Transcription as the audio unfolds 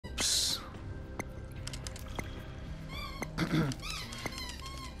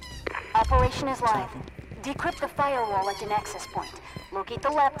Operation is live. Decrypt the firewall at an access point. Locate the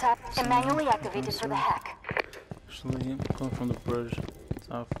laptop and manually activate it for the hack. Actually, I'm coming from the bridge.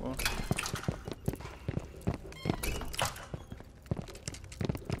 Top floor.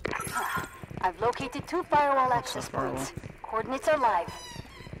 I've located 2 firewall access points. Coordinates are live.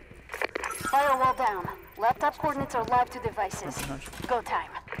 Firewall down. Laptop coordinates are live to devices. Go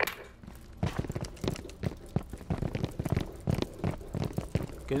time.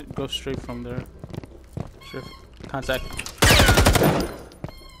 Go straight from there. Straight. Contact.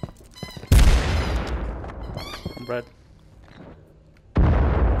 Brad.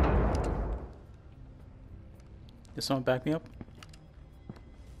 Did someone back me up?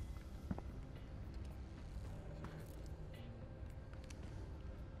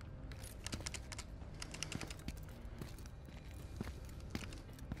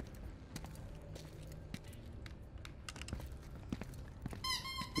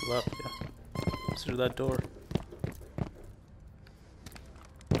 You left, yeah. Through that door.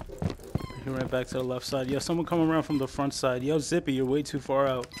 You're right back to the left side. Yo, someone coming around from the front side. Yo, Zippy, you're way too far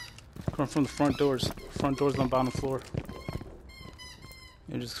out. Coming from the front doors. Front doors on the bottom floor.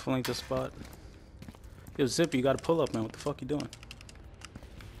 You just flank the spot. Yo, Zippy, you gotta pull up, man. What the fuck you doing?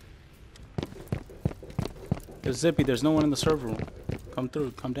 Yo, Zippy, there's no one in the server room. Come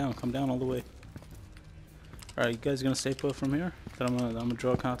through. Come down all the way. Alright, you guys gonna stay put from here? Then I'm gonna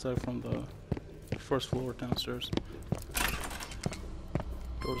draw contact from the first floor downstairs.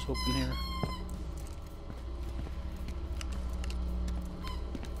 Doors open here.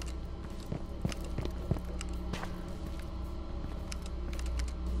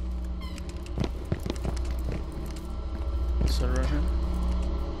 Is that right here?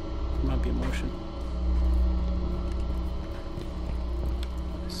 Might be a motion.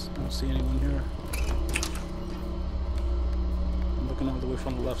 Nice. I don't see anyone here. I'm looking all the way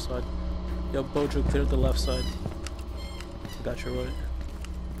from the left side. Yo, Bojo, cleared the left side. I got you right.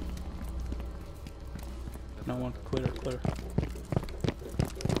 No one. Clear.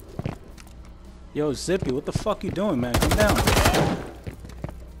 Yo, Zippy, what the fuck you doing, man? Come down.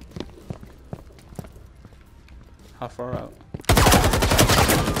 How far out?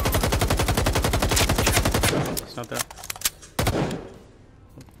 It's not there.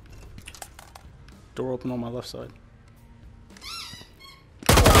 Door open on my left side.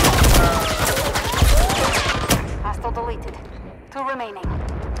 Hostile deleted. 2 remaining.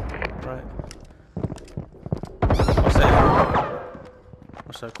 Right.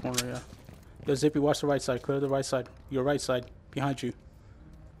 Watch that corner, yeah. Yo, Zippy, watch the right side. Clear the right side. Your right side. Behind you.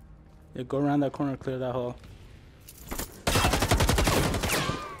 Yeah, go around that corner and clear that hall.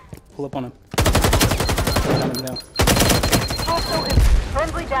 Pull up on him. Got him down. Hostile is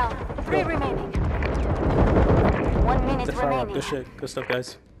friendly down. 3 remaining. 1 minute remaining. Good shit. Good stuff,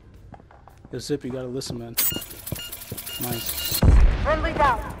 guys. Yo, Zippy, you gotta listen, man. Nice. Friendly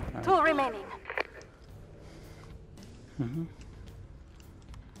down. Right. 2 remaining.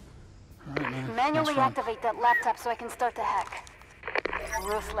 Alright, man. Manually activate that laptop so I can start the hack.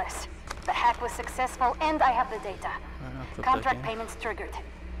 Ruthless. The hack was successful and I have the data. Right, contract payments triggered.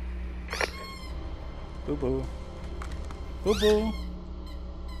 Boo boo. Boo boo.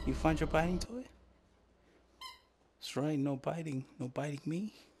 You find your biting toy? That's right, no biting. No biting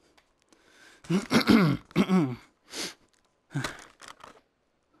me.